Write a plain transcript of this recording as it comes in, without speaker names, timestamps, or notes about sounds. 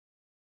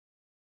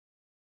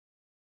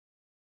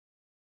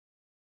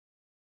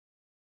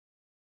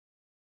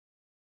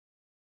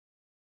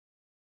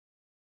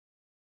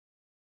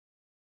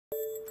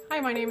Hi,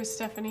 my name is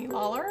Stephanie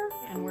Lawler,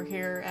 and we're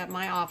here at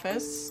my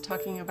office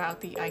talking about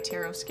the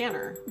iTero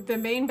scanner. The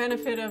main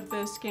benefit of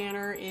the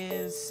scanner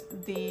is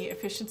the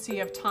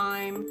efficiency of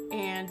time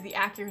and the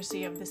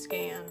accuracy of the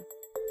scan.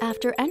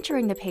 After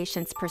entering the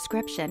patient's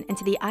prescription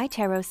into the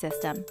iTero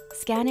system,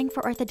 scanning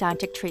for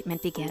orthodontic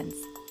treatment begins.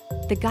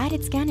 The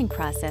guided scanning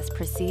process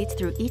proceeds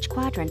through each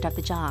quadrant of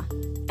the jaw,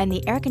 and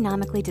the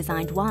ergonomically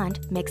designed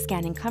wand makes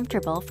scanning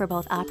comfortable for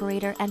both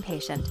operator and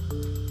patient.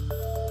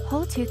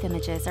 Whole tooth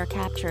images are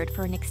captured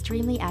for an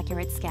extremely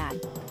accurate scan,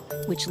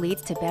 which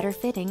leads to better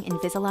fitting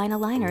Invisalign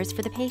aligners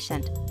for the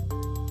patient.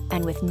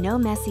 And with no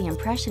messy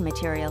impression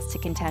materials to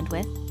contend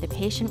with, the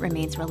patient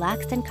remains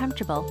relaxed and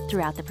comfortable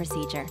throughout the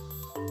procedure.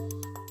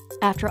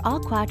 After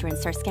all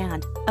quadrants are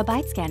scanned, a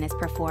bite scan is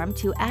performed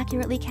to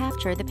accurately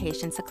capture the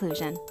patient's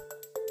occlusion.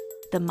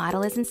 The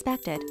model is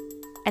inspected,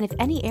 and if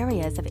any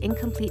areas of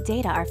incomplete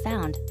data are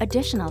found,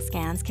 additional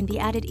scans can be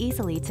added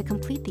easily to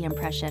complete the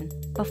impression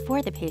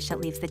before the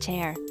patient leaves the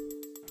chair.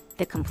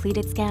 The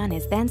completed scan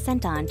is then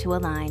sent on to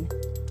Align.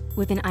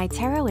 With an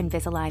iTero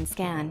Invisalign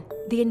scan,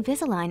 the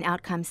Invisalign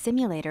Outcome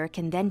Simulator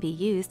can then be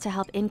used to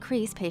help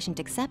increase patient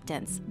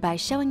acceptance by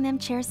showing them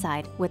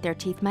chairside what their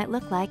teeth might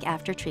look like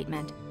after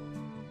treatment.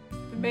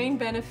 The main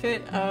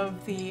benefit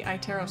of the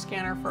iTero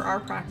scanner for our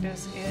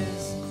practice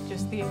is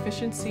just the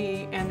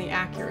efficiency and the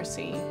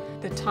accuracy.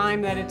 The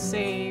time that it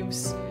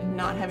saves,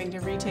 not having to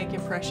retake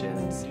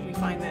impressions. We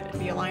find that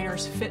the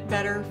aligners fit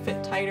better,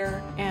 fit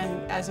tighter, and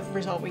as a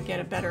result we get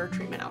a better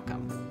treatment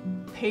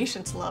outcome.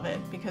 Patients love it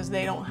because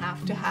they don't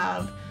have to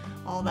have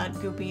all that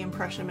goopy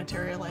impression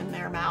material in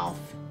their mouth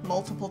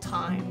multiple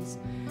times,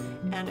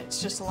 and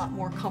it's just a lot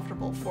more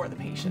comfortable for the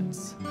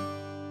patients.